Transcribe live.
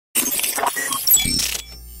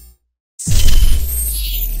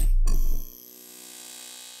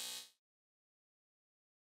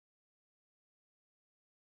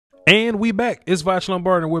And we back. It's Voch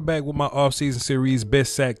Lombardi, and we're back with my off-season series,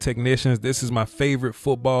 Best Sack Technicians. This is my favorite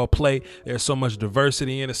football play. There's so much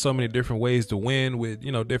diversity in it, so many different ways to win with,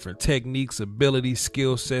 different techniques, abilities,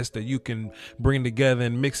 skill sets that you can bring together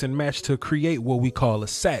and mix and match to create what we call a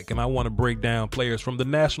sack. And I want to break down players from the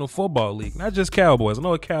National Football League, not just Cowboys. I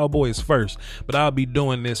know Cowboys first, but I'll be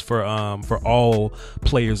doing this for all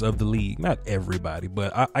players of the league. Not everybody,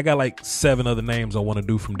 but I got like 7 other names I want to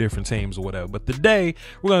do from different teams or whatever. But today,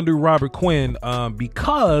 we're going to do Robert Quinn not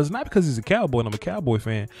because he's a Cowboy and I'm a Cowboy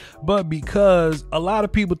fan, but because a lot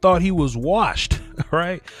of people thought he was washed,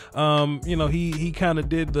 right? He kind of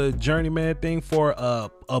did the journeyman thing for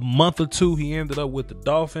a month or two. He ended up with the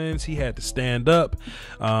Dolphins. He had to stand up.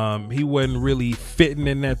 He wasn't really fitting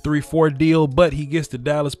in that 3-4 deal, but he gets to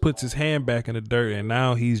Dallas, puts his hand back in the dirt, and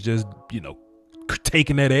now he's just,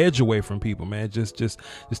 taking that edge away from people, man. Just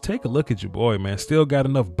take a look at your boy, man. Still got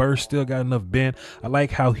enough burst, still got enough bend. I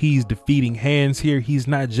like how he's defeating hands here. He's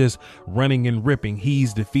not just running and ripping.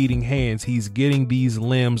 He's defeating hands. He's getting these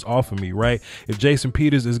limbs off of me, right? If Jason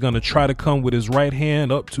Peters is going to try to come with his right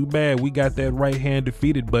hand up, too bad. We got that right hand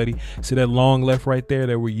defeated, buddy. See that long left right there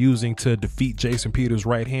that we're using to defeat Jason Peters'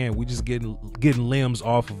 right hand? We just getting limbs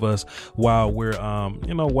off of us while we're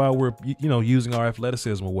using our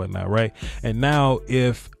athleticism or whatnot, right? And now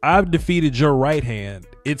if I've defeated your right hand,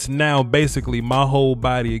 it's now basically my whole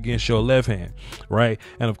body against your left hand, right?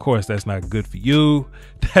 And of course, that's not good for you.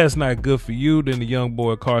 That's not good for you. Then the young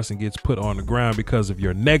boy Carson gets put on the ground because of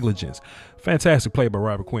your negligence. Fantastic play by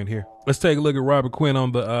Robert Quinn here. Let's take a look at Robert Quinn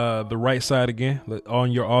on the right side again,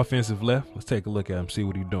 on your offensive left. Let's take a look at him, see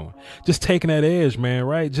what he's doing. Just taking that edge, man,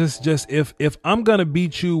 right? Just if I'm gonna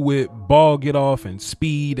beat you with ball get off and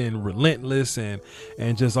speed and relentless and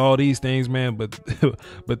just all these things, man,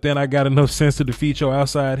 but then I got enough sense to defeat your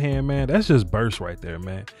outside hand, man. That's just burst right there,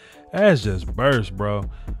 man. That's just burst, bro.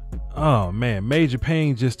 Oh man, Major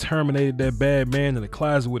Payne just terminated that bad man in the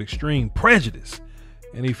closet with extreme prejudice.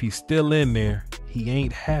 And if he's still in there, he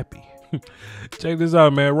ain't happy. Check this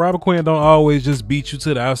out, man. Robert Quinn don't always just beat you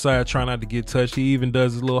to the outside, try not to get touched. He even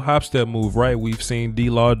does his little hop step move, right? We've seen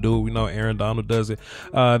D-Law do it. We know Aaron Donald does it.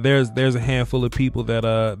 There's a handful of people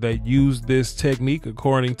that use this technique.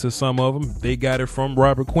 According to some of them, they got it from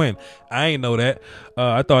Robert Quinn. I ain't know that.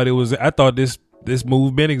 I thought this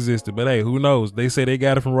move been existed, but hey, who knows? They say they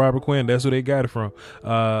got it from Robert Quinn. That's who they got it from.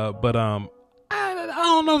 I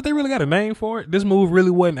don't know if they really got a name for it. This move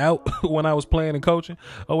really wasn't out when I was playing and coaching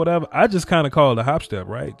or whatever. I just kind of call it a hop step,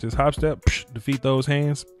 right? Just hop step, defeat those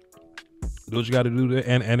hands. Do what you got to do there,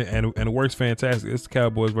 and it works fantastic. It's the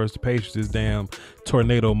Cowboys versus the Patriots, this damn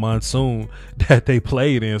tornado monsoon that they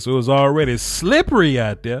played in, so it was already slippery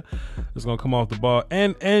out there. It's gonna come off the ball,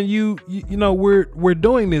 and we're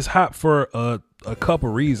doing this hop for a couple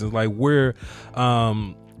reasons. Like we're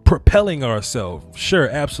propelling ourselves, sure,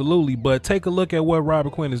 absolutely, but take a look at what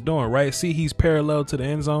Robert Quinn is doing, right? See, he's parallel to the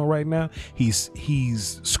end zone right now. He's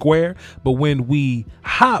square, but when we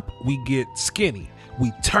hop, we get skinny.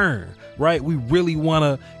 We turn, right? We really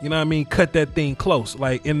want to, cut that thing close.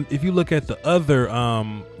 Like, and if you look at the other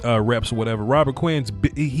reps or whatever, Robert Quinn's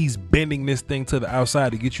he's bending this thing to the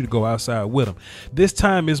outside to get you to go outside with him. This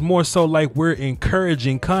time is more so like we're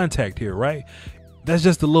encouraging contact here, right? That's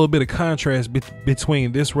just a little bit of contrast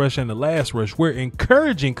between this rush and the last rush. We're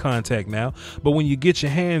encouraging contact now, but when you get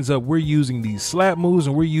your hands up, we're using these slap moves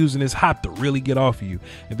and we're using this hop to really get off of you.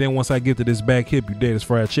 And then once I get to this back hip, you dead as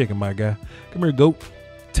fried chicken, my guy. Come here, goat.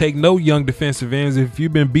 Take note, young defensive ends, if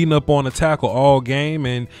you've been beating up on a tackle all game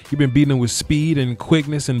and you've been beating them with speed and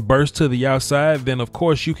quickness and burst to the outside, then of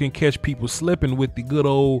course you can catch people slipping with the good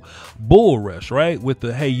old bull rush, right? With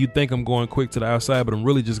the, hey, you think I'm going quick to the outside, but I'm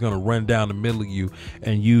really just going to run down the middle of you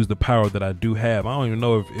and use the power that I do have. I don't even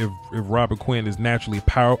know if Robert Quinn is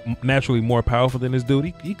naturally more powerful than this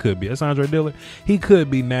dude. He could be. That's Andre Dillard. He could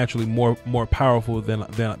be naturally more powerful than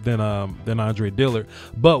Andre Dillard.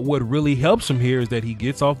 But what really helps him here is that he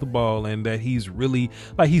gets off the ball and that he's really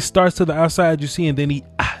like, he starts to the outside, you see, and then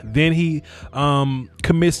he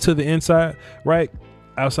commits to the inside, right?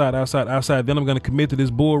 Outside. Then I'm going to commit to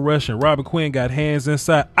this bull rush, and Robert Quinn got hands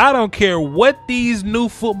inside. I don't care what these new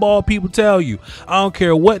football people tell you. I don't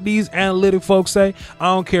care what these analytic folks say. I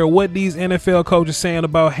don't care what these NFL coaches saying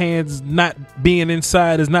about hands not being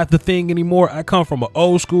inside is not the thing anymore. I come from an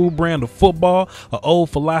old school brand of football, an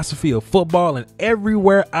old philosophy of football, and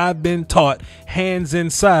everywhere I've been taught, hands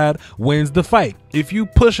inside wins the fight. If you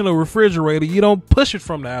pushing a refrigerator, you don't push it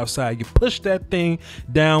from the outside. You push that thing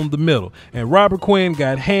down the middle. And Robert Quinn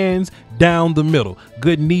got hands down the middle.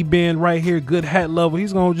 Good knee bend right here. Good hat level.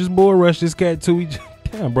 He's going to just bull rush this cat too.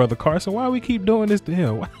 Damn, brother Carson, why we keep doing this to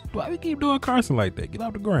him? Why we keep doing Carson like that? Get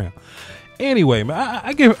off the ground. Anyway, man,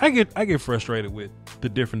 I get frustrated with the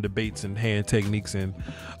different debates and hand techniques and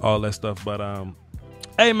all that stuff. But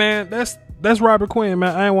hey, man, that's Robert Quinn,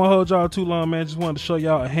 man. I ain't want to hold y'all too long, man. Just wanted to show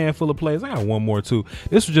y'all a handful of plays. I got one more too.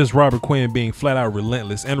 This was just Robert Quinn being flat out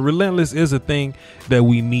relentless, and relentless is a thing that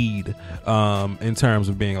we need in terms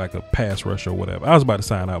of being like a pass rusher or whatever. I was about to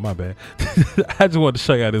sign out, my bad. I just wanted to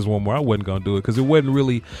show y'all this one more. I wasn't gonna do it because it wasn't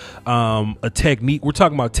really a technique. We're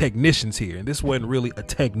talking about technicians here, and this wasn't really a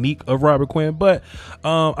technique of Robert Quinn, but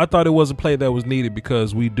I thought it was a play that was needed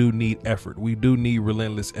because we do need effort. We do need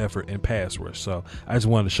relentless effort in pass rush. So I just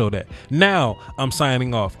wanted to show that. Now I'm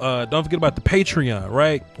signing off. Don't forget about the Patreon,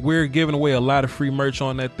 right? We're giving away a lot of free merch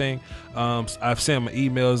on that thing. I've sent my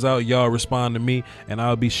emails out. Y'all respond to me, and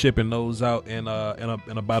I'll be shipping those out in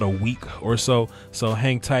about a week or so. So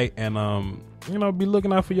hang tight and be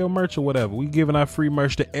looking out for your merch or whatever. We giving out free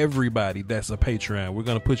merch to everybody that's a Patreon. We're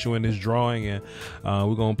gonna put you in this drawing, and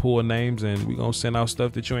we're gonna pull names, and we're gonna send out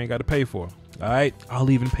stuff that you ain't got to pay for. All right,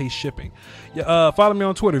 I'll even pay shipping. Yeah, follow me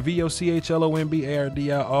on Twitter,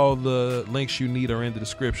 VOCHLOMBARDI. All the links you need are in the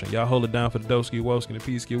description. Y'all hold it down for the Doski Woski and the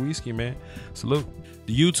Peasky Whiskey, man. Salute.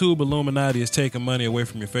 The YouTube Illuminati is taking money away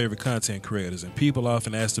from your favorite content creators, and people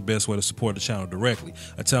often ask the best way to support the channel directly.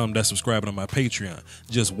 I tell them that's subscribing to my Patreon.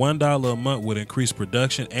 Just $1 a month would increase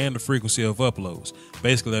production and the frequency of uploads.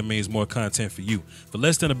 Basically, that means more content for you. For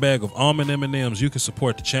less than a bag of almond M&Ms, you can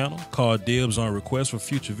support the channel, call dibs on requests for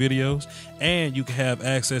future videos, and you can have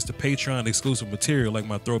access to Patreon exclusive material like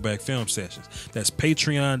my throwback film sessions. That's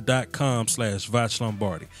patreon.com/Voch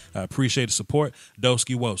Lombardi. I appreciate the support.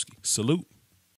 Doski Woski. Salute.